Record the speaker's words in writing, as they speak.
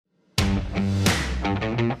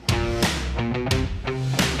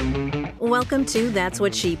Welcome to That's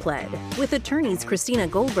What She Pled, with attorneys Christina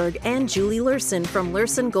Goldberg and Julie Lurson from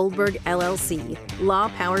Lurson Goldberg LLC, law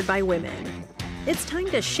powered by women. It's time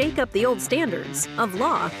to shake up the old standards of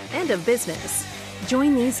law and of business.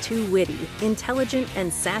 Join these two witty, intelligent,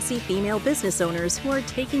 and sassy female business owners who are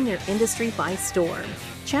taking their industry by storm,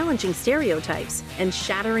 challenging stereotypes and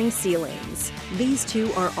shattering ceilings. These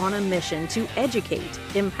two are on a mission to educate,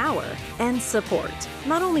 empower, and support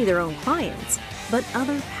not only their own clients, but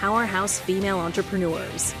other powerhouse female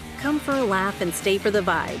entrepreneurs. Come for a laugh and stay for the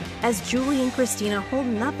vibe as Julie and Christina hold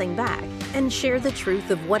nothing back and share the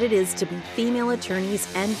truth of what it is to be female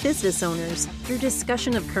attorneys and business owners through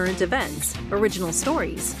discussion of current events, original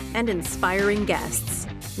stories, and inspiring guests.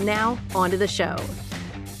 Now, on to the show.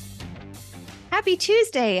 Happy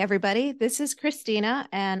Tuesday, everybody. This is Christina,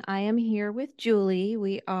 and I am here with Julie.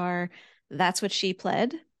 We are That's What She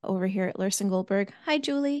Pled over here at Lurson Goldberg. Hi,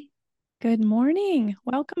 Julie. Good morning.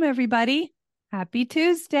 Welcome, everybody. Happy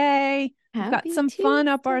Tuesday. We've got some fun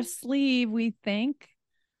up our sleeve, we think.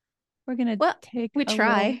 We're going to take we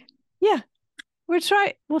try. We'll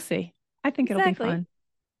try. We'll see. I think it'll be fun.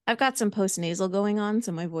 I've got some post-nasal going on,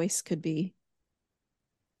 so my voice could be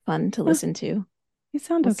fun to listen to. You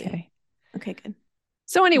sound okay. See. Okay, good.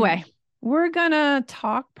 So anyway, we're going to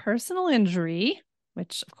talk personal injury,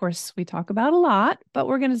 which of course we talk about a lot, but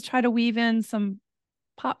we're going to try to weave in some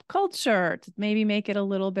pop culture to maybe make it a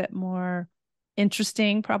little bit more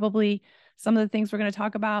interesting. Probably some of the things we're going to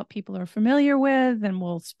talk about people are familiar with, and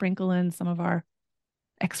we'll sprinkle in some of our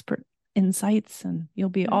expert insights, and you'll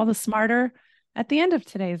be all the smarter at the end of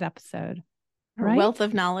today's episode. Right? Wealth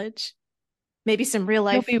of knowledge, maybe some real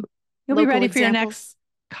life. You'll be ready for your next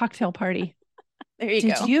cocktail party. There you go.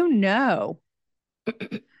 Did you know?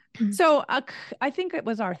 So I think it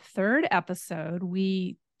was our third episode.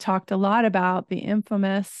 We talked a lot about the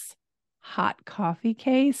infamous hot coffee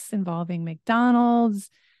case involving McDonald's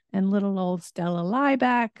and little old Stella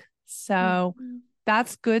Liebeck. So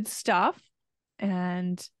that's good stuff.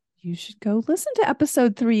 And you should go listen to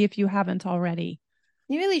episode 3 if you haven't already.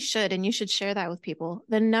 You really should. And you should share that with people.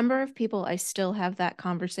 The number of people I still have that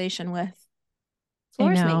conversation with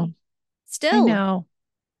floors me. Still. I know.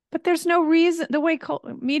 But there's no reason, the way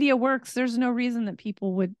media works, there's no reason that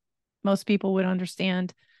most people would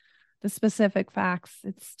understand the specific facts.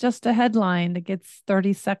 It's just a headline that gets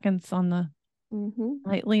 30 seconds on the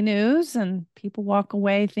nightly news, and people walk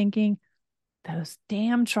away thinking, those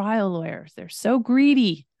damn trial lawyers, they're so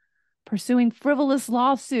greedy, pursuing frivolous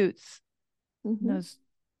lawsuits. Those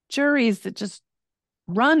juries that just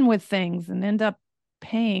run with things and end up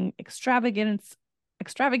paying extravagant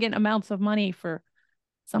amounts of money for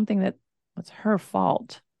something that was her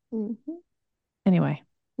fault. Anyway.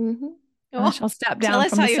 I shall step down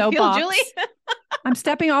from the soapbox. Feel, Julie. I'm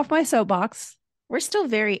stepping off my soapbox. We're still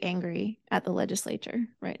very angry at the legislature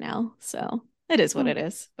right now. So it is what it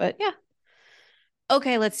is. But yeah.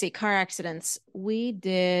 Okay, let's see. Car accidents. We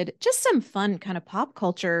did just some fun kind of pop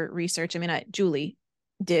culture research. I mean, Julie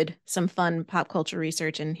did some fun pop culture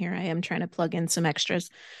research, and here I am trying to plug in some extras.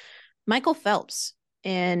 Michael Phelps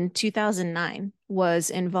in 2009 was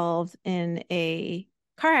involved in a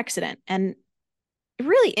car accident, and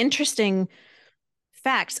really interesting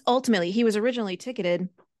facts. Ultimately, he was originally ticketed.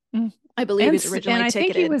 I believe he was originally ticketed.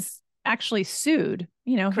 I think he was actually sued.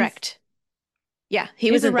 Correct. Yeah,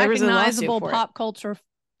 he's a recognizable pop culture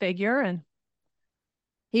figure, and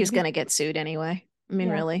he was going to get sued anyway. I mean,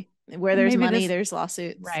 really, where there's money, there's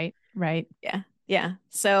lawsuits. Right. Yeah.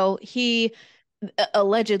 So he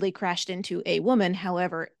allegedly crashed into a woman.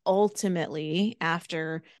 However, ultimately,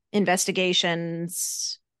 after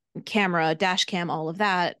investigations, camera, dash cam, all of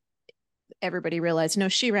that, everybody realized, no,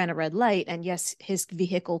 she ran a red light. And yes, his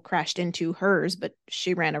vehicle crashed into hers, but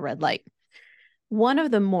she ran a red light. One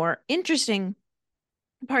of the more interesting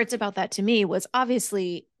parts about that to me was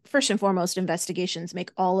obviously, first and foremost, investigations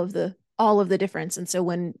make all of the difference. And so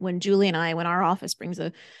when Julie and when our office brings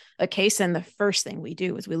a case in, the first thing we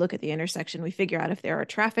do is we look at the intersection. We figure out if there are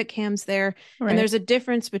traffic cams there. Right. And there's a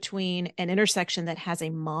difference between an intersection that has a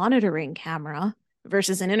monitoring camera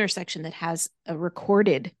versus an intersection that has a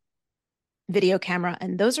recorded video camera.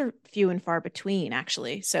 And those are few and far between,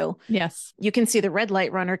 actually. So yes, you can see the red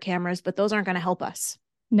light runner cameras, but those aren't going to help us.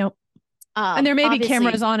 Nope. And there may be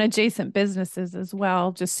cameras on adjacent businesses as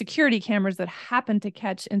well, just security cameras that happen to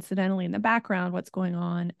catch incidentally in the background what's going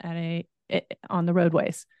on on the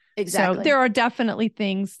roadways. Exactly. So there are definitely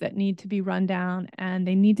things that need to be run down, and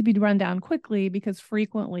they need to be run down quickly, because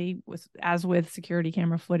frequently, as with security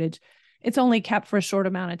camera footage, it's only kept for a short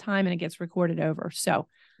amount of time and it gets recorded over. So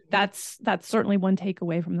that's certainly one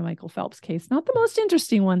takeaway from the Michael Phelps case. Not the most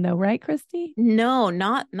interesting one though, right, Christy? No,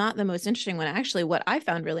 not the most interesting one. Actually, what I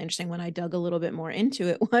found really interesting when I dug a little bit more into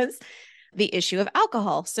it was the issue of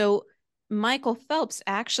alcohol. So Michael Phelps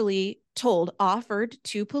actually offered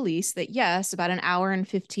to police that yes, about an hour and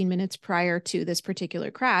 15 minutes prior to this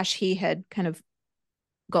particular crash, he had kind of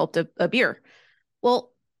gulped a beer.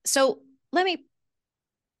 Well, so let me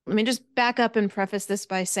just back up and preface this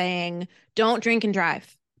by saying, don't drink and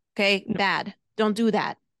drive. Okay, No. bad. Don't do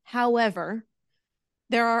that. However,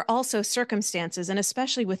 there are also circumstances, and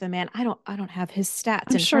especially with a man, I don't have his stats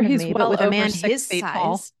I'm in sure front of he's me, well but with a over man 6 his feet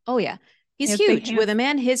tall. size, oh yeah, He he's has big huge. With a hands.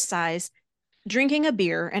 man his size, drinking a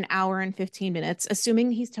beer an hour and 15 minutes,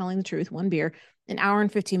 assuming he's telling the truth, one beer, an hour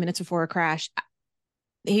and 15 minutes before a crash,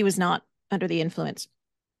 he was not under the influence.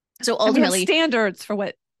 So And we have ultimately, standards for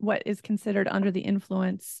what is considered under the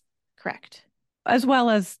influence, correct. as well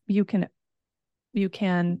as you can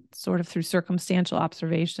sort of through circumstantial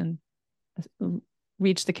observation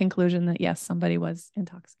reach the conclusion that yes, somebody was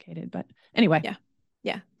intoxicated. But anyway.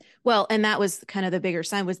 Yeah. Well, and that was kind of the bigger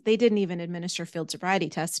sign was they didn't even administer field sobriety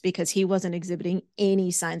tests because he wasn't exhibiting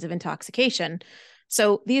any signs of intoxication.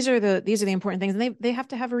 So these are the important things, and they have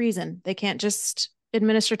to have a reason. They can't just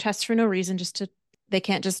administer tests for no reason. They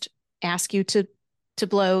can't just ask you to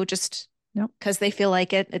blow just Nope. because they feel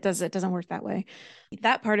like it. It doesn't work that way.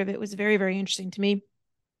 That part of it was very, very interesting to me.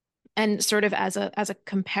 And sort of as a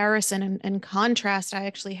comparison and contrast, I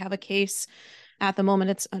actually have a case at the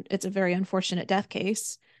moment. It's a very unfortunate death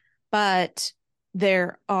case, but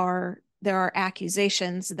there are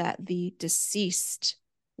accusations that the deceased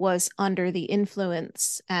was under the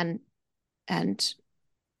influence and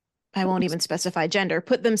I won't even specify gender,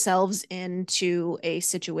 put themselves into a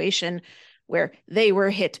situation where they were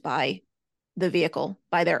hit by the vehicle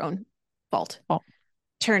by their own fault. Oh.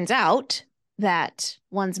 Turns out that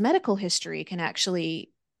one's medical history can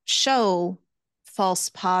actually show false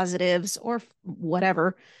positives or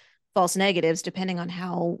whatever, false negatives, depending on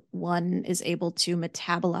how one is able to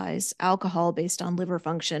metabolize alcohol based on liver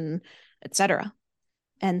function, etc.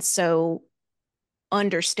 And so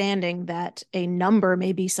understanding that a number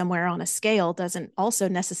may be somewhere on a scale doesn't also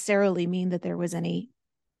necessarily mean that there was any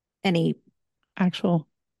actual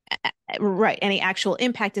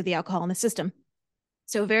impact of the alcohol in the system.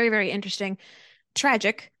 So very, very interesting,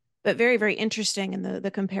 tragic, but very, very interesting in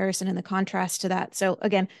the comparison and the contrast to that. So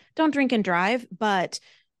again, don't drink and drive, but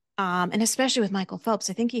and especially with Michael Phelps,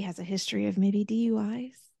 I think he has a history of maybe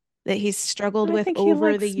DUIs that he's struggled with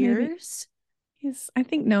over the years. He's, I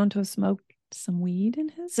think, known to have smoked some weed in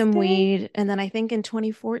his day. weed, and then I think in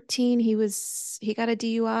 2014 he got a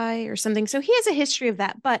DUI or something. So he has a history of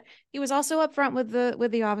that, but he was also upfront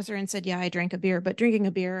with the officer and said, "Yeah, I drank a beer." But drinking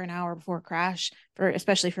a beer an hour before a crash,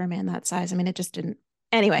 especially for a man that size, I mean, it just didn't.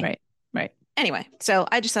 Anyway, right. Anyway, so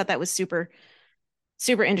I just thought that was super,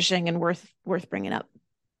 super interesting and worth bringing up.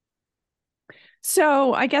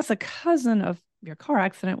 So I guess a cousin of your car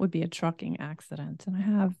accident would be a trucking accident,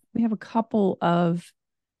 and we have a couple of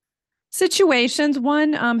situations.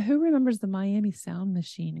 One, who remembers the Miami Sound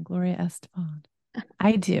Machine, Gloria Estefan?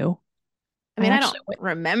 I do. I mean, I don't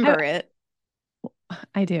remember it.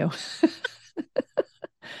 I do.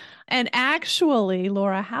 And actually,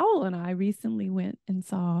 Laura Howell and I recently went and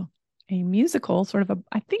saw a musical, sort of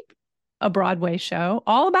I think a Broadway show,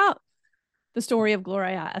 all about the story of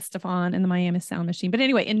Gloria Estefan and the Miami Sound Machine. But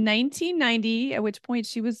anyway, in 1990, at which point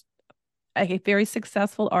she was a very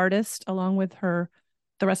successful artist along with the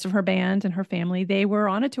rest of her band and her family, they were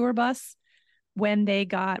on a tour bus when they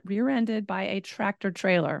got rear-ended by a tractor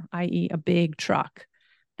trailer, i.e. a big truck.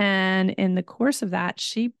 And in the course of that,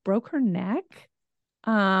 she broke her neck.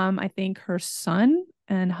 I think her son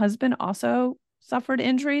and husband also suffered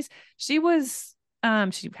injuries. She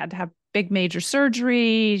had to have big major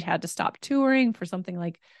surgery, had to stop touring for something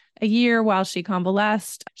like a year while she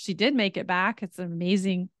convalesced. She did make it back. It's an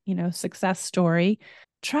amazing, success story.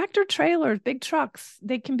 Tractor trailers, big trucks,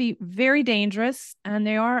 they can be very dangerous, and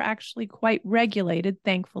they are actually quite regulated,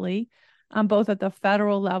 thankfully, both at the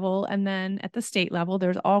federal level and then at the state level.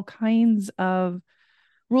 There's all kinds of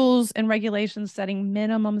rules and regulations setting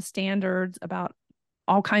minimum standards about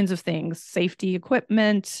all kinds of things, safety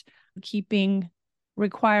equipment, keeping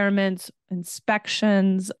requirements,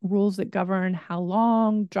 inspections, rules that govern how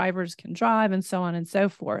long drivers can drive, and so on and so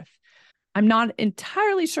forth. I'm not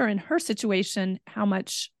entirely sure in her situation how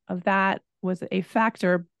much of that was a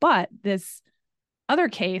factor, but this other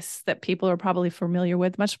case that people are probably familiar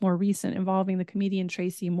with, much more recent, involving the comedian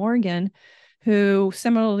Tracy Morgan, who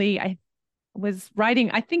similarly was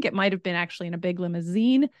riding, I think it might have been actually in a big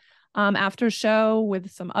limousine, after show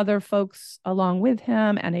with some other folks along with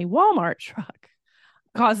him, and a Walmart truck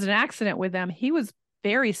caused an accident with them. He was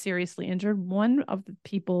very seriously injured. One of the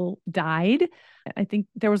people died. I think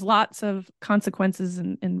there was lots of consequences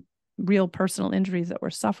and real personal injuries that were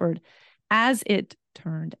suffered. As it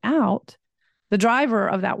turned out, the driver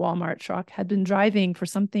of that Walmart truck had been driving for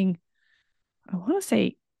something, I want to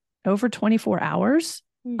say, over 24 hours,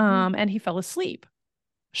 and he fell asleep.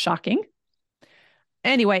 Shocking.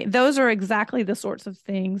 Anyway, those are exactly the sorts of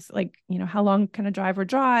things, like, how long can a driver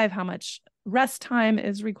drive, how much rest time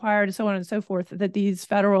is required, so on and so forth, that the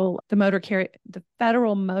Federal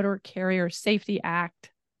Motor Carrier Safety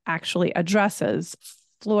Act actually addresses.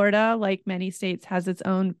 Florida, like many states, has its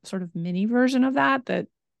own sort of mini version of that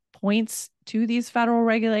points to these federal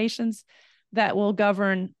regulations that will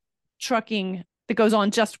govern trucking that goes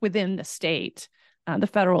on just within the state. The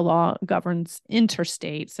federal law governs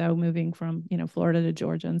interstate, so moving from, Florida to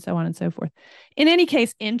Georgia and so on and so forth. In any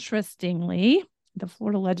case, interestingly, the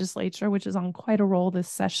Florida legislature, which is on quite a roll this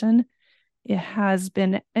session,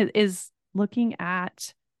 is looking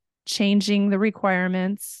at changing the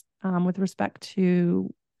requirements with respect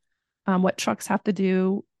to what trucks have to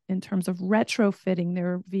do in terms of retrofitting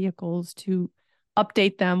their vehicles to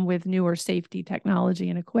update them with newer safety technology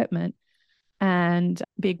and equipment. And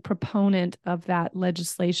big proponent of that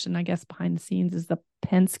legislation, I guess, behind the scenes, is the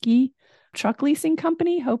Penske truck leasing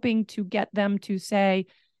company, hoping to get them to say,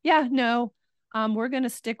 yeah, no, we're going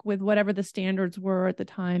to stick with whatever the standards were at the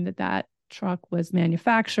time that truck was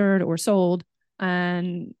manufactured or sold.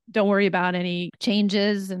 And don't worry about any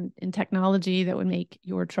changes in technology that would make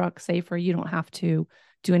your truck safer. You don't have to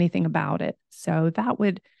do anything about it. So that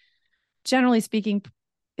would, generally speaking,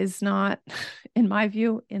 is not, in my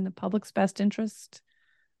view, in the public's best interest,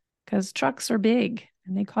 because trucks are big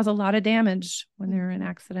and they cause a lot of damage when they're in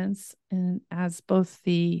accidents. And as both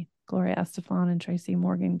the Gloria Estefan and Tracy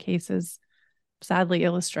Morgan cases sadly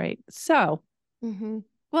illustrate. So,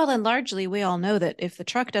 well, and largely we all know that if the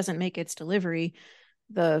truck doesn't make its delivery,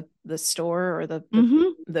 the store or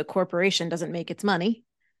the corporation doesn't make its money.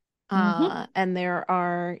 And there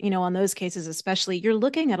are, on those cases especially, you're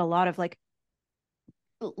looking at a lot of like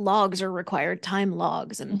logs are required, time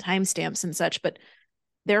logs and timestamps and such, but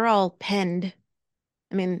they're all penned.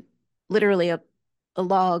 I mean, literally a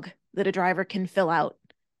log that a driver can fill out.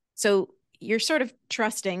 So you're sort of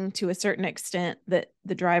trusting to a certain extent that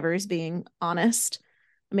the driver is being honest.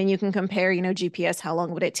 I mean, you can compare, GPS, how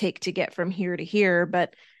long would it take to get from here to here?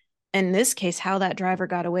 But in this case, how that driver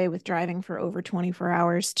got away with driving for over 24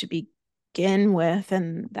 hours to begin with,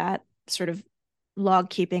 and that sort of log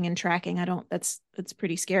keeping and tracking, that's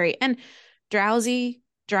pretty scary. And drowsy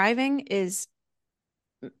driving is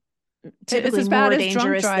typically more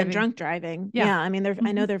dangerous than drunk driving. Yeah. I mean,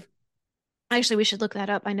 I know actually, we should look that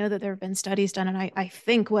up. I know that there have been studies done, and I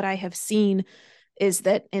think what I have seen is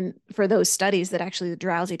that for those studies that actually the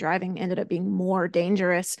drowsy driving ended up being more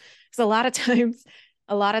dangerous. Because a lot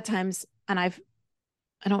of times, and I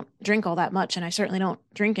don't drink all that much, and I certainly don't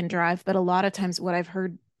drink and drive, but a lot of times what I've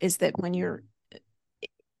heard is that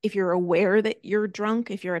if you're aware that you're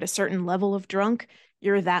drunk, if you're at a certain level of drunk,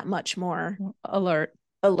 you're that much more alert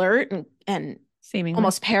and seemingly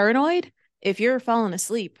almost paranoid. If you're falling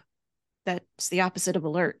asleep, that's the opposite of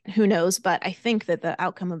alert. Who knows? But I think that the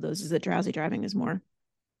outcome of those is that drowsy driving is more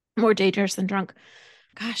dangerous than drunk.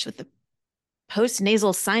 Gosh, with the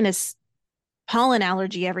post-nasal sinus pollen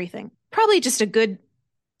allergy, everything. Probably just a good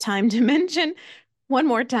time to mention one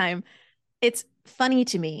more time. It's funny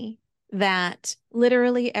to me that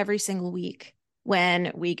literally every single week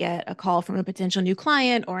when we get a call from a potential new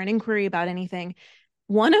client or an inquiry about anything,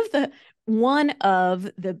 one of the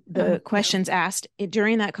questions asked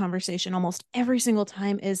during that conversation almost every single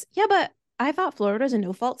time is, yeah, but I thought Florida's a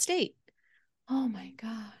no-fault state. Oh my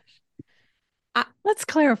gosh. Let's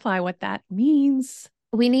clarify what that means.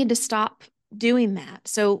 We need to stop doing that.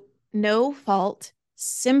 So no fault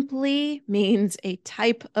simply means a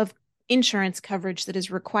type of insurance coverage that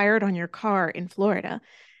is required on your car in Florida.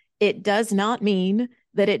 It does not mean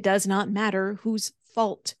that it does not matter whose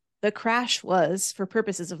fault the crash was for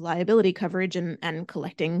purposes of liability coverage and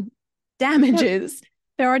collecting damages.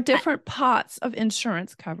 There are different pots of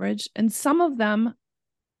insurance coverage, and some of them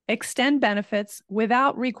extend benefits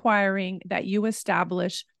without requiring that you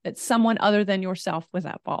establish that someone other than yourself was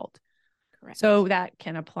at fault. Correct. So that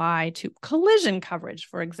can apply to collision coverage,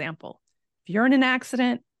 for example. If you're in an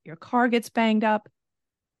accident, your car gets banged up,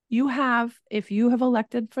 if you have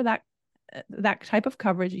elected for that type of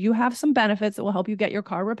coverage, you have some benefits that will help you get your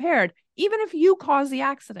car repaired, even if you cause the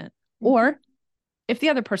accident or if the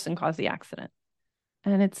other person caused the accident.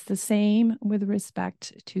 And it's the same with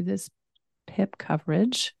respect to this PIP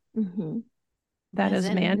coverage that As is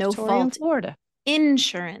in no mandatory in fault Florida.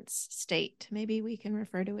 insurance state. Maybe we can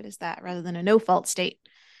refer to it as that rather than a no fault state.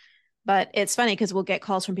 But it's funny because we'll get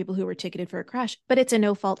calls from people who were ticketed for a crash, but it's a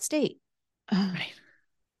no fault state. Right.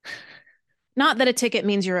 Not that a ticket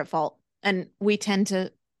means you're at fault. And we tend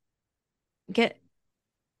to get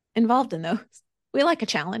involved in those. We like a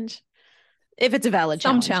challenge if it's a valid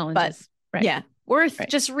Some challenge. challenges. But right. yeah, worth Right.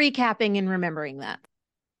 just recapping and remembering that.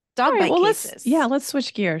 All Dog right, bite well, cases. let's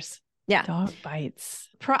switch gears. Yeah. Dog bites.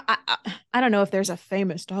 I don't know if there's a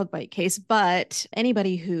famous dog bite case, but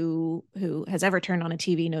anybody who has ever turned on a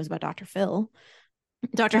TV knows about Dr. Phil.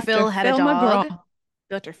 Dr. Phil had a dog. McGraw.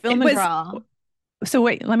 Dr. Phil McGraw. So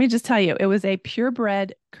wait, let me just tell you, it was a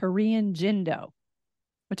purebred Korean Jindo,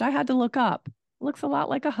 which I had to look up. It looks a lot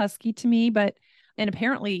like a husky to me, and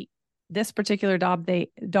apparently this particular dog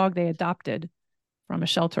they adopted from a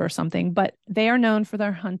shelter or something, but they are known for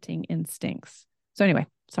their hunting instincts. So anyway,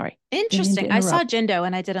 sorry. Interesting. I saw Jindo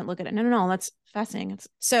and I didn't look at it. No, that's fascinating.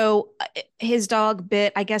 So his dog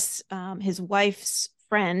bit, I guess his wife's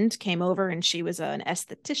friend came over and she was an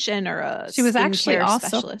esthetician or she was actually also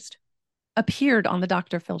specialist. Appeared on the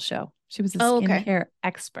Dr. Phil show. She was a skincare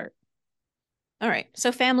expert. All right.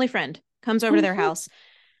 So family friend comes over to their house.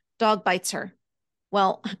 Dog bites her.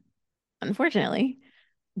 Well, unfortunately,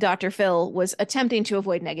 Dr. Phil was attempting to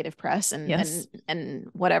avoid negative press and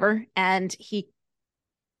whatever. And he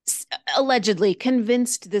allegedly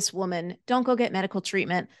convinced this woman, don't go get medical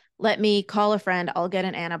treatment. Let me call a friend. I'll get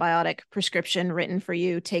an antibiotic prescription written for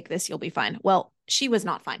you. Take this. You'll be fine. Well, she was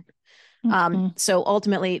not fine. So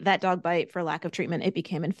ultimately that dog bite, for lack of treatment, it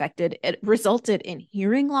became infected. It resulted in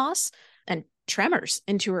hearing loss and tremors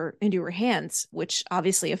into her hands, which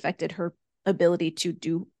obviously affected her ability to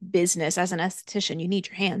do business as an esthetician. You need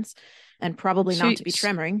your hands and probably not to be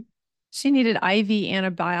tremoring. She needed IV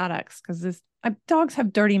antibiotics because dogs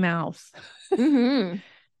have dirty mouths.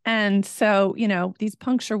 And so, these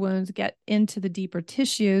puncture wounds get into the deeper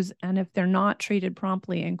tissues. And if they're not treated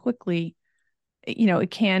promptly and quickly,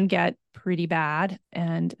 it can get pretty bad.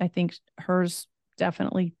 And I think hers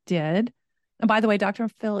definitely did. And by the way, Dr.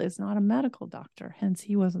 Phil is not a medical doctor. Hence,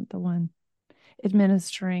 he wasn't the one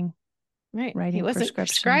administering, writing he wasn't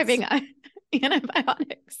prescribing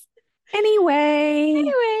antibiotics. Anyway,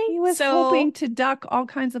 he was hoping to duck all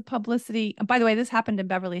kinds of publicity. By the way, this happened in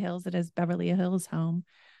Beverly Hills. It is Beverly Hills home.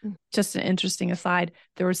 Just an interesting aside.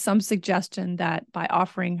 There was some suggestion that by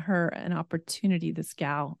offering her an opportunity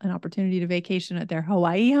to vacation at their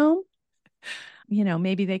Hawaii home,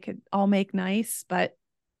 maybe they could all make nice, but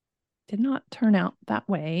did not turn out that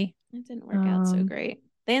way. It didn't work out so great.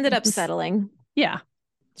 They ended up settling. Yeah.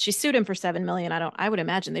 She sued him for $7 million. I would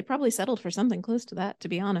imagine they probably settled for something close to that, to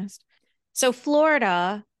be honest. So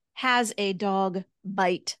Florida has a dog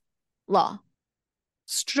bite law.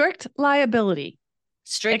 Strict liability.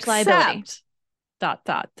 Liability. ...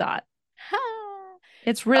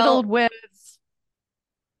 It's riddled with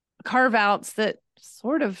carve-outs that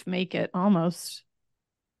sort of make it almost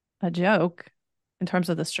a joke in terms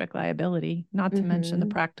of the strict liability, not to mention the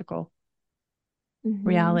practical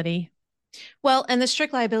reality. Well, and the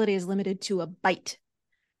strict liability is limited to a bite,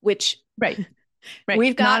 which right.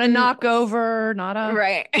 We've got not a knockover, not a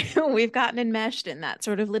right. We've gotten enmeshed in that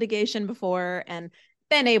sort of litigation before and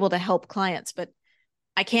been able to help clients, but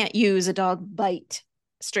I can't use a dog bite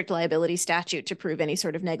strict liability statute to prove any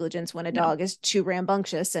sort of negligence when a dog is too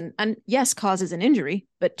rambunctious and yes, causes an injury,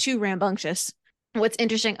 but too rambunctious. What's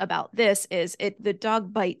interesting about this is the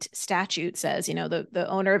dog bite statute says, the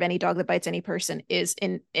owner of any dog that bites any person is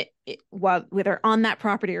whether on that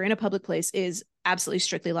property or in a public place is absolutely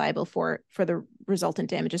strictly liable for the resultant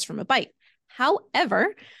damages from a bite.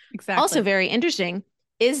 However, also very interesting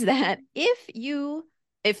is that if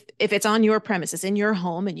it's on your premises in your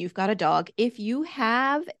home and you've got a dog, if you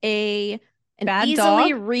have an bad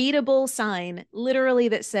easily dog? readable sign literally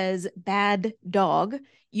that says bad dog,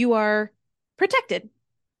 you are protected.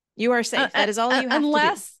 You are safe. That is all you have to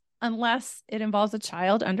do. Unless it involves a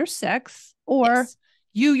child under 6 or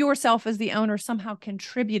you yourself as the owner somehow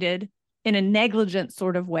contributed in a negligent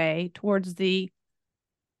sort of way towards the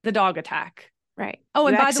dog attack. Right. Oh,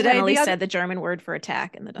 and you by the way, accidentally said the German word for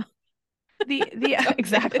attack in the dog.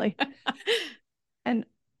 Exactly. And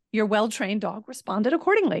your well-trained dog responded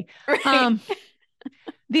accordingly. Right.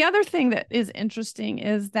 The other thing that is interesting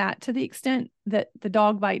is that to the extent that the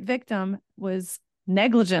dog bite victim was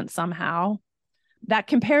negligent somehow, that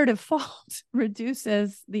comparative fault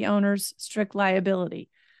reduces the owner's strict liability.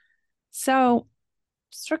 So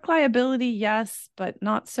strict liability, yes, but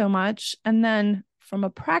not so much. And then from a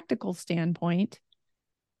practical standpoint,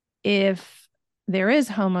 if there is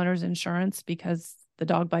homeowners insurance because the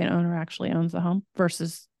dog bite owner actually owns the home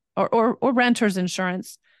versus or renter's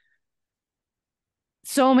insurance,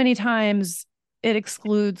 so many times it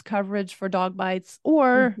excludes coverage for dog bites,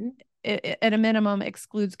 or at a minimum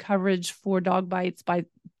excludes coverage for dog bites by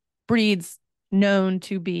breeds known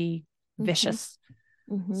to be vicious.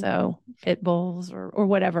 So pit bulls or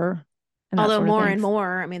whatever. Although more and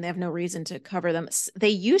more, I mean, they have no reason to cover them. They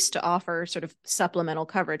used to offer sort of supplemental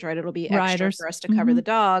coverage, right? It'll be extra Riders for us to cover the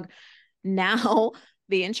dog. Now,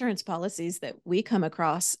 the insurance policies that we come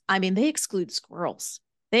across, I mean, they exclude squirrels.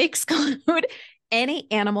 They exclude any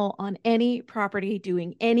animal on any property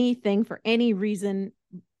doing anything for any reason,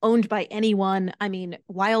 owned by anyone. I mean,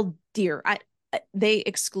 wild deer. They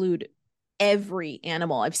exclude every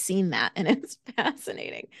animal. I've seen that, and it's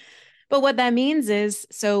fascinating. But what that means is,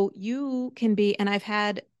 so you can be, and I've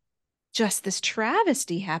had just this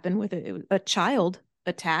travesty happen with a child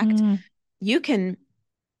attacked. You can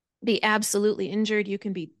be absolutely injured. You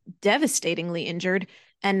can be devastatingly injured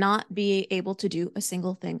and not be able to do a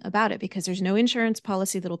single thing about it because there's no insurance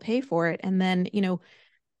policy that'll pay for it. And then, you know,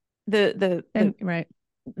 the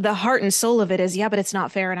heart and soul of it is, yeah, but it's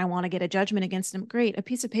not fair and I want to get a judgment against them. Great. A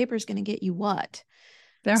piece of paper is going to get you what?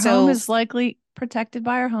 Their home is likely protected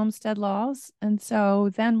by our homestead laws. And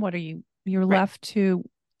so then what are you? You're left to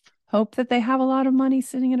hope that they have a lot of money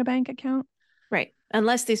sitting in a bank account. Right.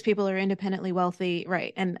 Unless these people are independently wealthy.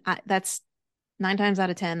 Right. And that's 9 times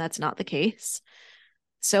out of 10, that's not the case.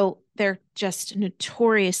 So they're just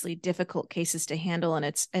notoriously difficult cases to handle. And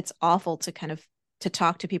it's awful to kind of to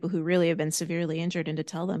talk to people who really have been severely injured and to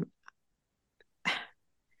tell them,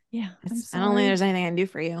 yeah, I don't think there's anything I can do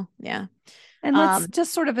for you. Yeah. And let's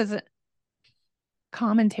just sort of as a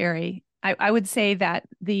commentary, I would say that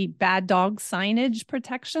the bad dog signage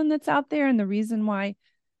protection that's out there and the reason why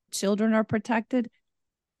children are protected,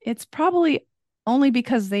 it's probably only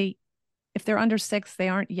because if they're under 6, they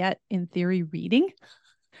aren't yet in theory reading,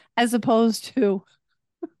 as opposed to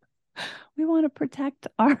we want to protect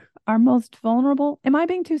our most vulnerable. Am I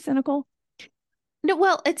being too cynical? No,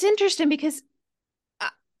 well, it's interesting because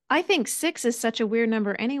I think 6 is such a weird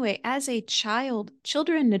number anyway. As a child,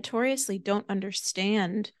 children notoriously don't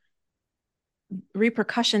understand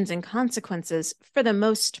repercussions and consequences for the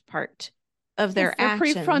most part of their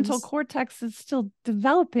actions. Their prefrontal cortex is still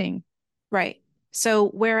developing. Right. So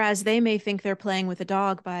whereas they may think they're playing with a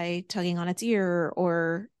dog by tugging on its ear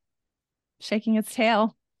or shaking its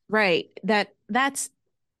tail. Right. That's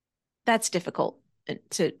difficult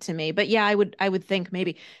to me. But yeah, I would think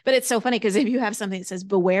maybe. But it's so funny because if you have something that says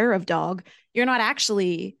beware of dog, you're not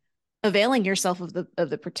actually availing yourself of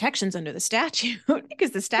the protections under the statute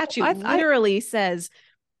because the statute literally says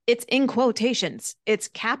it's in quotations. It's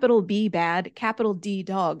capital B bad, capital D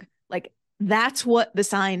dog. Like that's what the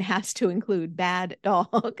sign has to include, bad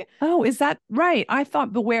dog. Oh, is that right? I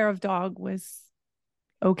thought beware of dog was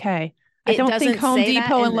okay. I don't think Home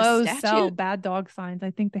Depot and Lowe's sell bad dog signs.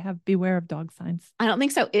 I think they have beware of dog signs. I don't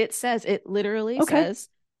think so. It literally says,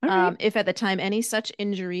 if at the time any such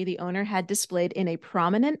injury the owner had displayed in a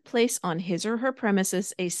prominent place on his or her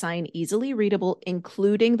premises a sign easily readable,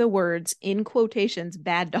 including the words in quotations,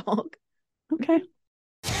 bad dog. Okay.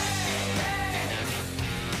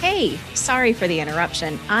 Hey, sorry for the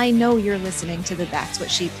interruption. I know you're listening to the That's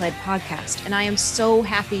What She Pled podcast, and I am so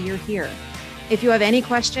happy you're here. If you have any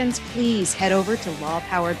questions, please head over to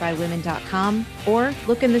lawpoweredbywomen.com or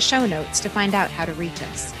look in the show notes to find out how to reach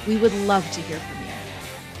us. We would love to hear from you.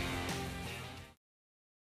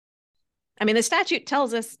 I mean, the statute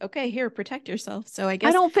tells us, okay, here, protect yourself. So I guess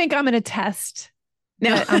I don't think I'm going to test.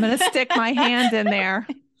 No, I'm going to stick my hand in there.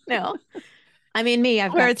 No, I mean,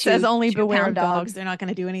 I've where got it says only beware of dogs. They're not going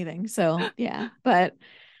to do anything. So yeah, but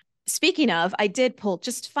speaking of, I did pull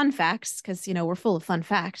just fun facts because, we're full of fun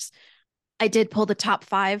facts. I did pull the top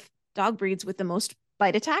 5 dog breeds with the most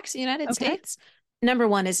bite attacks in the United States. Number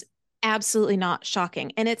 1 is absolutely not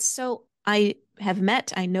shocking. And it's so, I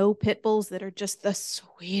know pit bulls that are just the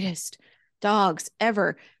sweetest dogs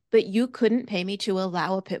ever, but you couldn't pay me to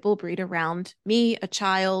allow a pit bull breed around me, a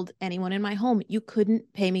child, anyone in my home. You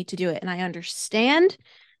couldn't pay me to do it. And I understand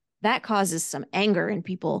that causes some anger in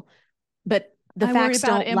people, but the facts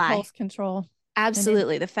don't lie. Impulse control.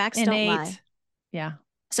 Absolutely. The facts don't lie. Yeah.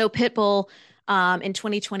 So pit bull in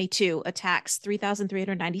 2022 attacks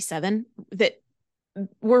 3,397 that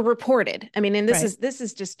were reported. I mean, and this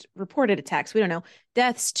is just reported attacks. We don't know.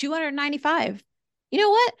 Deaths 295. You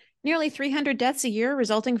know what? Nearly 300 deaths a year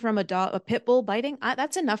resulting from a pit bull biting.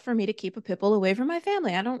 That's enough for me to keep a pit bull away from my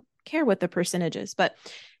family. I don't care what the percentage is. But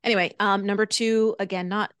anyway, number 2, again,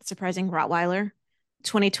 not surprising, Rottweiler.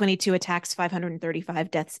 2022 attacks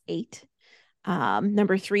 535, deaths 8.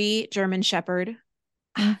 Number 3, German Shepherd.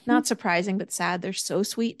 Not surprising, but sad. They're so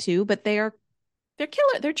sweet too, but they're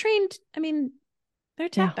killer. They're trained. I mean, they're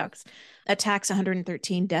attack dogs. Attacks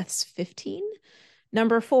 113, deaths 15.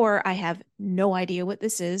 Number 4, I have no idea what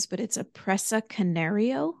this is, but it's a Presa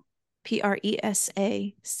Canario.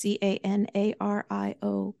 Presacanaro.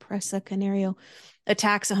 Presa Canario.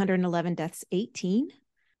 Attacks 111, deaths 18.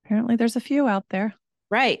 Apparently there's a few out there.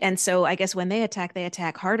 Right. And so I guess when they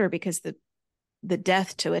attack harder because the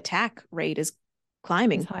death to attack rate is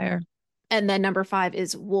climbing. It's higher. And then number 5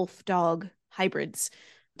 is wolf dog hybrids.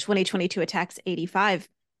 2022 attacks 85,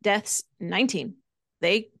 deaths 19.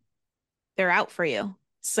 They're out for you.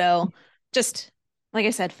 So just like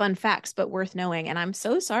I said, fun facts, but worth knowing. And I'm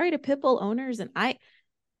so sorry to pit bull owners. And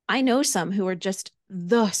I know some who are just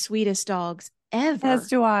the sweetest dogs ever. As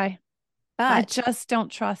do I. But I just don't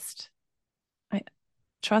trust. I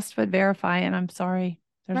trust but verify, and I'm sorry.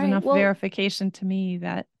 There's enough verification to me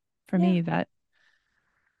that me that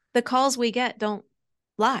the calls we get don't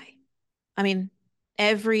lie. I mean,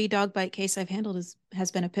 every dog bite case I've handled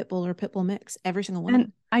has been a pit bull or pit bull mix. Every single one.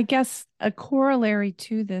 And I guess a corollary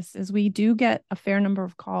to this is we do get a fair number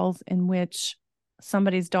of calls in which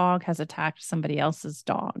somebody's dog has attacked somebody else's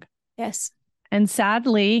dog. Yes. And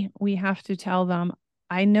sadly, we have to tell them,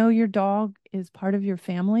 I know your dog is part of your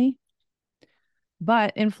family,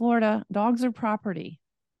 but in Florida, dogs are property.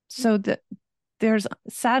 So that there's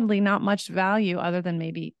sadly not much value other than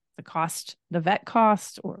maybe the cost, the vet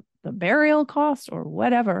cost or the burial cost or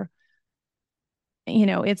whatever. You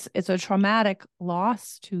know, it's a traumatic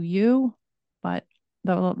loss to you, but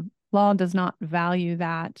the law does not value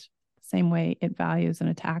that the same way it values an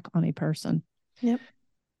attack on a person. Yep.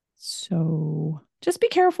 So just be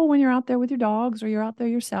careful when you're out there with your dogs or you're out there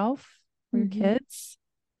yourself or your kids.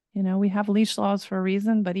 You know, we have leash laws for a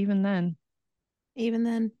reason, but even then.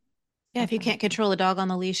 Yeah, if you can't control a dog on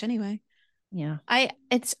the leash anyway. Yeah. I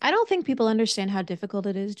don't think people understand how difficult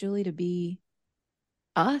it is, Julie, to be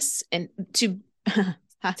us and to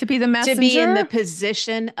be the messenger, to be in the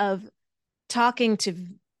position of talking to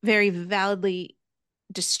very validly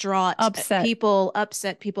distraught upset people.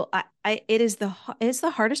 It is the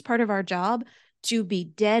hardest part of our job to be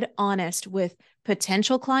dead honest with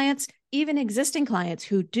potential clients, even existing clients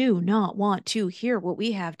who do not want to hear what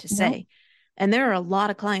we have to say. Nope. And there are a lot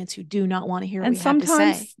of clients who do not want to hear what we have to say. And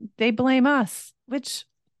sometimes they blame us, which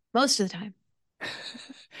most of the time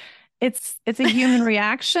it's a human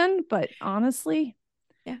reaction, but honestly,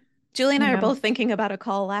 yeah. Julie and I are both thinking about a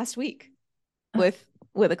call last week with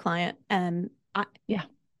a client, and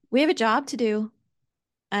we have a job to do,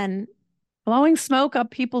 and blowing smoke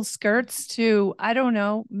up people's skirts to, I don't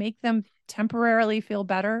know, make them temporarily feel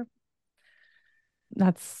better.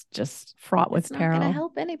 That's just fraught with peril. It's not going to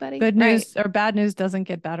help anybody. Good news or bad news doesn't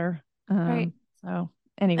get better. Right. So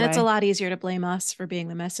anyway. And it's a lot easier to blame us for being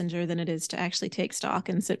the messenger than it is to actually take stock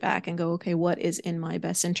and sit back and go, okay, what is in my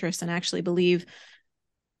best interest, and actually believe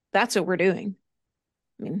that's what we're doing.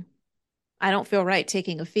 I mean, I don't feel right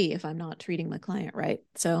taking a fee if I'm not treating the client right.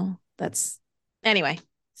 So that's, anyway,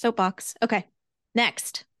 soapbox. Okay.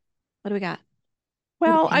 Next. What do we got?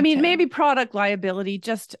 Well, I mean, maybe product liability,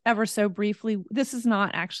 just ever so briefly. This is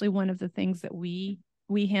not actually one of the things that we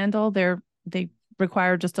handle. They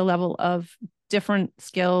require just a level of different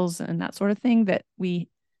skills and that sort of thing that we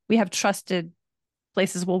have trusted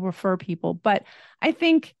places will refer people. But I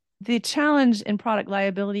think the challenge in product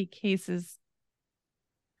liability cases,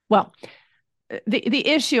 well, the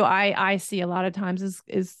issue I see a lot of times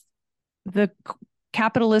is the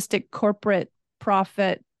capitalistic corporate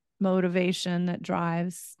profit motivation that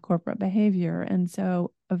drives corporate behavior. And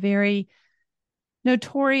so a very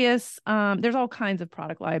notorious, there's all kinds of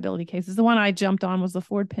product liability cases. The one I jumped on was the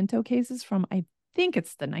Ford Pinto cases from, I think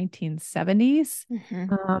it's the 1970s.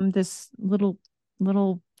 This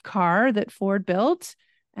little car that Ford built,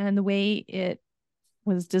 and the way it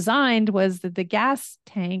was designed was that the gas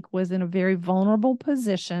tank was in a very vulnerable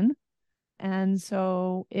position. And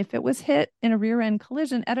so if it was hit in a rear end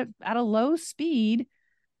collision at a low speed,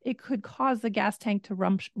 it could cause the gas tank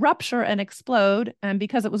to rupture and explode. And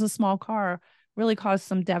because it was a small car, really caused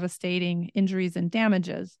some devastating injuries and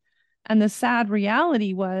damages. And the sad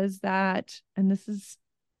reality was that, and this is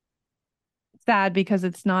sad because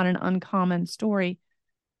it's not an uncommon story,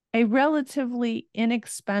 a relatively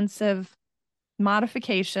inexpensive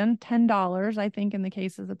modification, $10, I think in the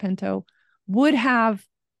case of the Pinto, would have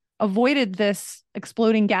avoided this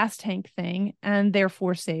exploding gas tank thing and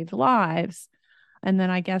therefore saved lives. And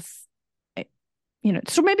then I guess,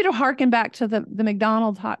 so maybe to harken back to the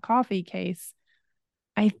McDonald's hot coffee case,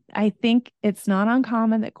 I think it's not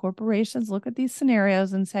uncommon that corporations look at these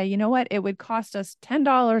scenarios and say, you know what, it would cost us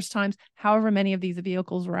 $10 times however many of these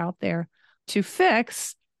vehicles were out there to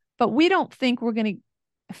fix, but we don't think we're going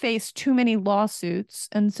to face too many lawsuits.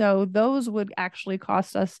 And so those would actually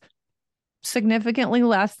cost us significantly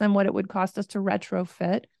less than what it would cost us to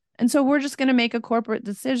retrofit. And so we're just going to make a corporate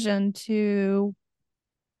decision to,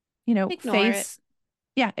 Ignore it.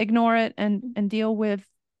 ignore it and deal with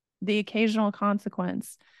the occasional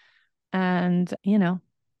consequence. And,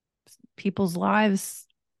 people's lives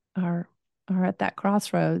are at that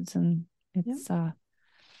crossroads, and it's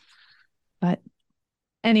but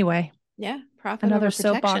anyway. Yeah, profit another over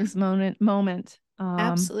protection. soapbox moment.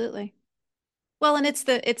 Absolutely. Well, and it's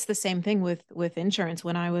the same thing with insurance.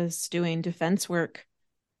 When I was doing defense work,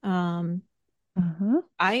 I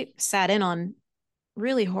sat in on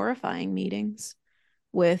really horrifying meetings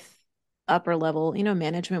with upper level,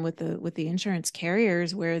 management with the insurance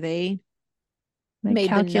carriers, where they made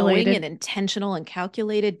the knowing and intentional and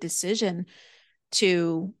calculated decision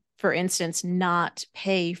to, for instance, not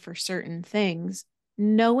pay for certain things,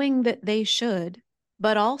 knowing that they should,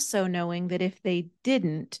 but also knowing that if they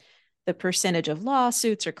didn't, the percentage of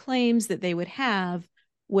lawsuits or claims that they would have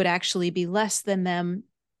would actually be less than them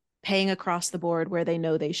paying across the board where they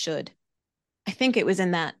know they should. I think it was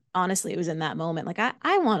in that, honestly, it was in that moment. Like,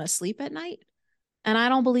 I want to sleep at night, and I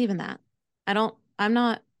don't believe in that. I'm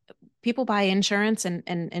not, people buy insurance, and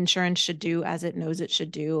insurance should do as it knows it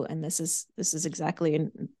should do. And this is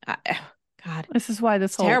exactly, God, this is why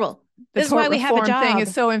this whole terrible. This is why we have a job. Thing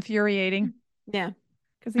is so infuriating. Yeah.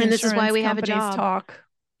 Because this is why we have a job. Talk.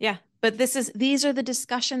 Yeah. But these are the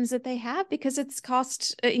discussions that they have, because it's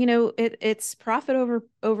cost, it's profit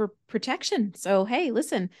over protection. So, hey,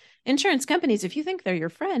 listen, insurance companies, if you think they're your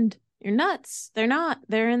friend, you're nuts. They're not.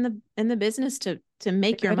 They're in the business to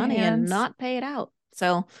make your money and not pay it out.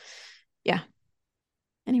 So, yeah.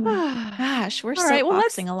 Anyway, gosh, we're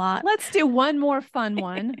soapboxing a lot. Let's do one more fun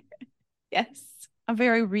one. Yes. A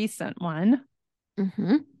very recent one.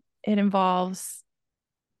 Mm-hmm. It involves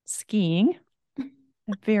skiing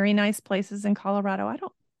at very nice places in Colorado.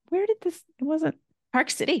 It wasn't Park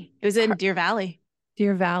City. It was in Deer Valley.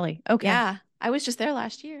 Deer Valley. Okay. Yeah. I was just there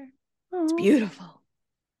last year. It's beautiful.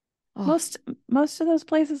 Oh. Most of those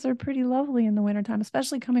places are pretty lovely in the wintertime,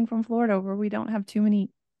 especially coming from Florida, where we don't have too many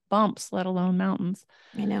bumps, let alone mountains.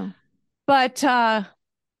 I know. But Gwyneth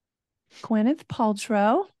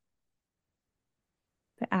Paltrow,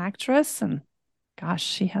 the actress, and gosh,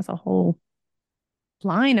 she has a whole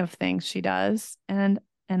line of things she does, and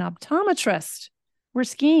an optometrist were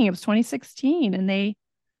skiing. It was 2016, and they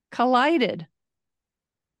collided.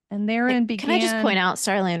 And therein began... Can I just point out,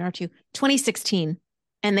 sorry, I interrupt you, 2016,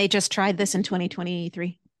 and they just tried this in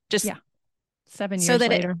 2023. Just 7 years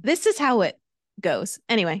later. This is how it goes.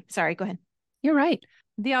 Anyway, sorry, go ahead. You're right.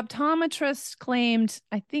 The optometrist claimed,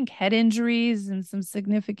 I think, head injuries and some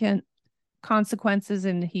significant consequences,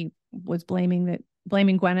 and he was blaming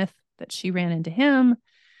Gwyneth that she ran into him.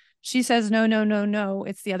 She says, no,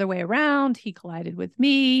 it's the other way around. He collided with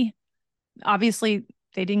me. Obviously,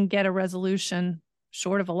 they didn't get a resolution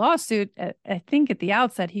short of a lawsuit. I think at the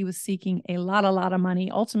outset, he was seeking a lot of money.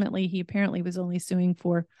 Ultimately, he apparently was only suing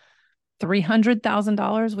for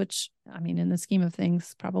 $300,000, which, I mean, in the scheme of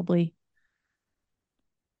things, probably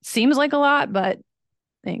seems like a lot, but,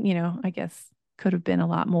 I guess could have been a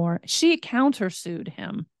lot more. She countersued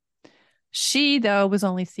him. She, though, was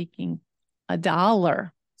only seeking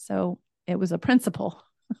 $1. So it was a principal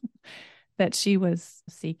that she was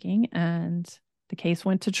seeking. And the case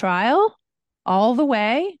went to trial all the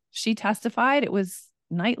way. She testified. It was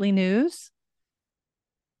nightly news.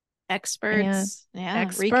 Experts,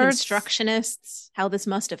 reconstructionists, how this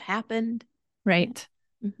must have happened. Right.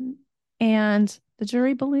 Mm-hmm. And the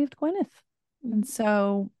jury believed Gwyneth. Mm-hmm. And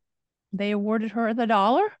so they awarded her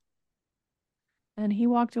 $1. And he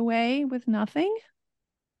walked away with nothing.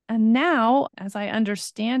 And now, as I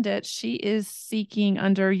understand it, she is seeking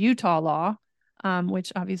under Utah law,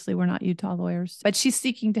 which obviously we're not Utah lawyers, but she's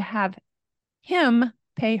seeking to have him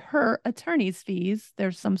pay her attorney's fees.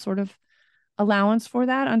 There's some sort of allowance for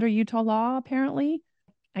that under Utah law, apparently.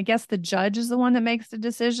 I guess the judge is the one that makes the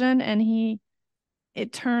decision, and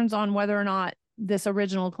it turns on whether or not this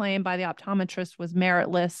original claim by the optometrist was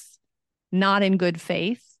meritless, not in good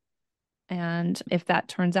faith. And if that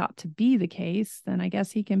turns out to be the case, then I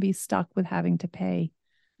guess he can be stuck with having to pay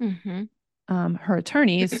her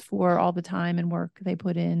attorneys for all the time and work they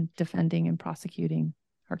put in defending and prosecuting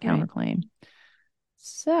her counterclaim. Right.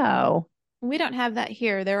 So we don't have that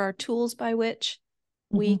here. There are tools by which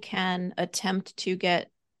we can attempt to get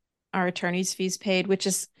our attorney's fees paid, which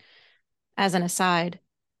is, as an aside,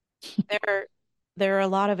 There are a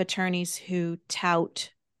lot of attorneys who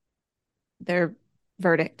tout their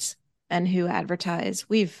verdicts and who advertise.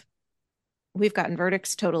 We've gotten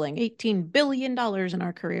verdicts totaling $18 billion in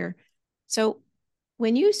our career. So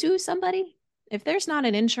when you sue somebody, if there's not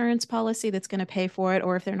an insurance policy that's going to pay for it,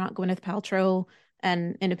 or if they're not Gwyneth Paltrow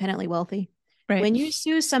and independently wealthy, Right. when you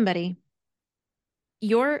sue somebody,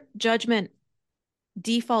 your judgment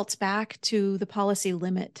defaults back to the policy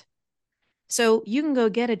limit. So you can go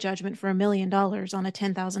get a judgment for $1 million on a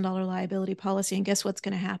 $10,000 liability policy. And guess what's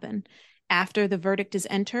going to happen? After the verdict is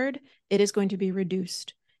entered, it is going to be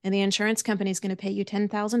reduced. And the insurance company is going to pay you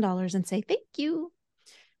 $10,000 and say, thank you.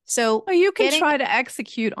 So you can try to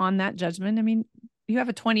execute on that judgment. I mean, you have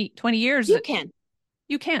a 20 years. You can.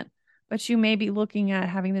 But you may be looking at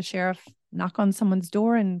having the sheriff knock on someone's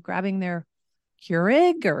door and grabbing their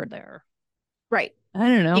Keurig or their, right. I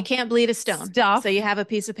don't know. You can't bleed a stone. Stuff. So you have a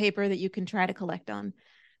piece of paper that you can try to collect on.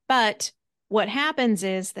 But what happens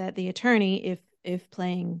is that the attorney, if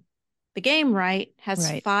playing the game right,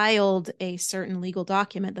 has filed a certain legal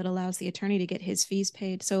document that allows the attorney to get his fees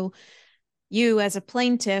paid. So you as a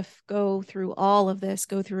plaintiff go through all of this,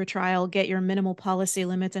 go through a trial, get your minimal policy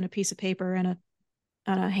limits and a piece of paper and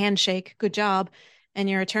a handshake. Good job. And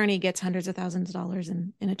your attorney gets hundreds of thousands of dollars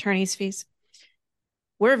in attorney's fees.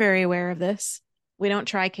 We're very aware of this. We don't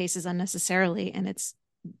try cases unnecessarily. And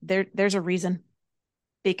there's a reason,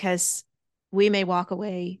 because we may walk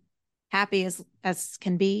away happy as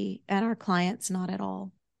can be, and our clients not at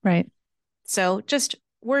all. Right. So just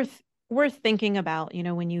worth thinking about,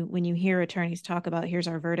 when you hear attorneys talk about, here's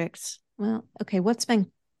our verdicts. Well, okay, what's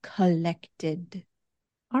been collected?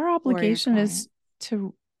 Our obligation is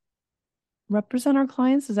to represent our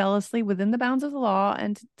clients zealously within the bounds of the law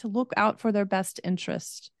and to look out for their best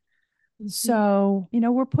interest. Mm-hmm. So,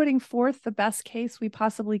 we're putting forth the best case we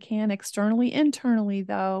possibly can externally. Internally,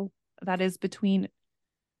 though, that is between,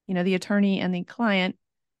 the attorney and the client.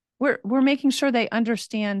 We're making sure they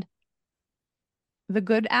understand the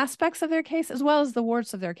good aspects of their case as well as the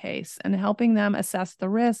warts of their case, and helping them assess the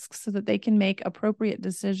risks so that they can make appropriate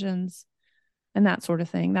decisions and that sort of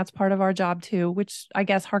thing. That's part of our job too, which I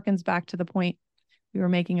guess harkens back to the point we were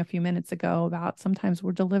making a few minutes ago about sometimes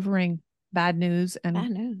we're delivering bad news,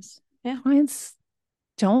 and Yeah. clients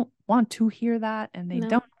don't want to hear that, and they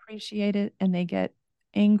don't appreciate it, and they get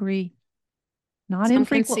angry. Not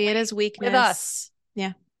infrequently. Some can see it as weakness. With us. Yeah.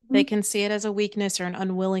 Mm-hmm. They can see it as a weakness or an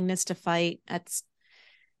unwillingness to fight.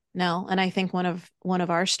 And I think one of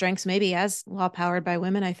our strengths, maybe as law powered by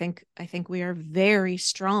women, I think we are very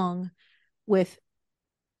strong with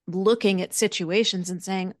looking at situations and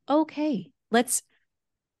saying, okay,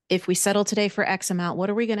 if we settle today for X amount, what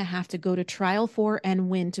are we going to have to go to trial for and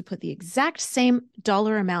win to put the exact same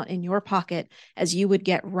dollar amount in your pocket as you would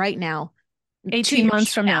get right now, 18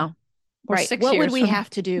 months from now? Or right. 6 What years would we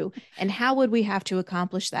have to do? And how would we have to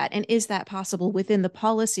accomplish that? And is that possible within the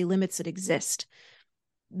policy limits that exist?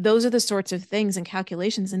 Those are the sorts of things and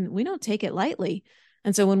calculations, and we don't take it lightly.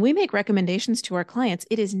 And so when we make recommendations to our clients,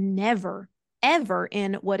 it is never, ever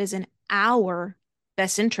in what is in our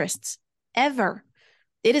best interests, ever.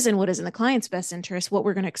 It is in what is in the client's best interest, what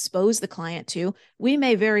we're going to expose the client to. We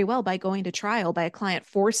may very well, by going to trial, by a client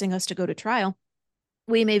forcing us to go to trial,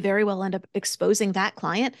 we may very well end up exposing that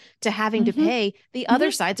client to having to pay the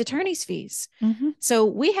other side's attorney's fees. Mm-hmm. So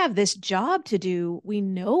we have this job to do. We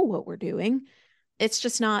know what we're doing.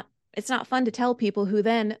 It's not fun to tell people who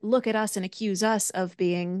then look at us and accuse us of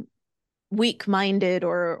being weak-minded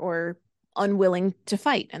or unwilling to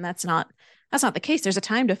fight. And that's not the case. There's a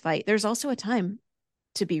time to fight. There's also a time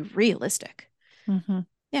to be realistic. Mm-hmm.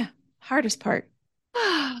 Yeah. Hardest part.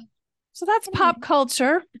 So that's pop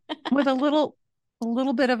culture with a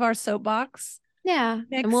little bit of our soapbox. Yeah.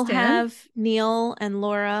 And we'll have Neil and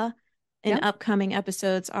Laura in upcoming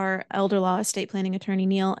episodes, our elder law estate planning attorney,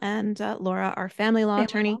 Neil, and Laura, our family law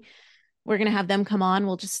attorney. We're going to have them come on.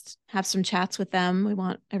 We'll just have some chats with them. We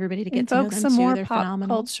want everybody to get to know them some too. More They're pop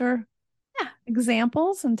phenomenal. Culture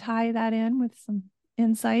examples and tie that in with some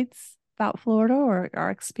insights about Florida or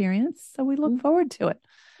our experience. So we look forward to it.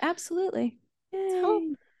 Absolutely.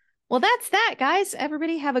 So, well, that's that, guys.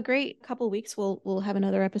 Everybody have a great couple of weeks. We'll have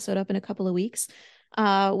another episode up in a couple of weeks.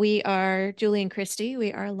 We are Julie and Christy.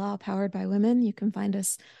 We are Law Powered by Women. You can find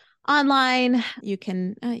us online. You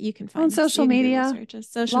can find on us social media.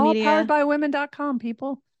 Social media. LawPoweredByWomen.com,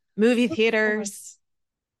 people. Movie theaters.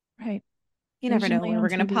 Right. You never know where we're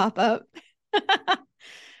going to pop up.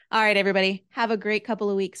 All right, everybody. Have a great couple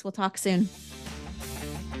of weeks. We'll talk soon.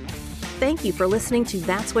 Thank you for listening to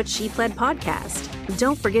That's What She Pled podcast.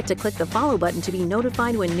 Don't forget to click the follow button to be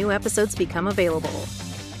notified when new episodes become available.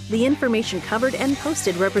 The information covered and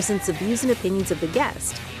posted represents the views and opinions of the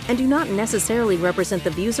guest and do not necessarily represent the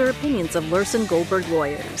views or opinions of Lursen Goldberg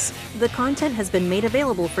lawyers. The content has been made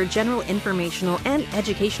available for general informational and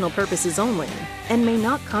educational purposes only and may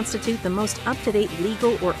not constitute the most up-to-date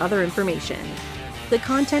legal or other information. The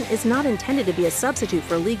content is not intended to be a substitute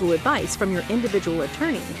for legal advice from your individual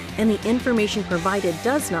attorney, and the information provided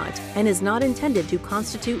does not and is not intended to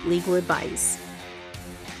constitute legal advice.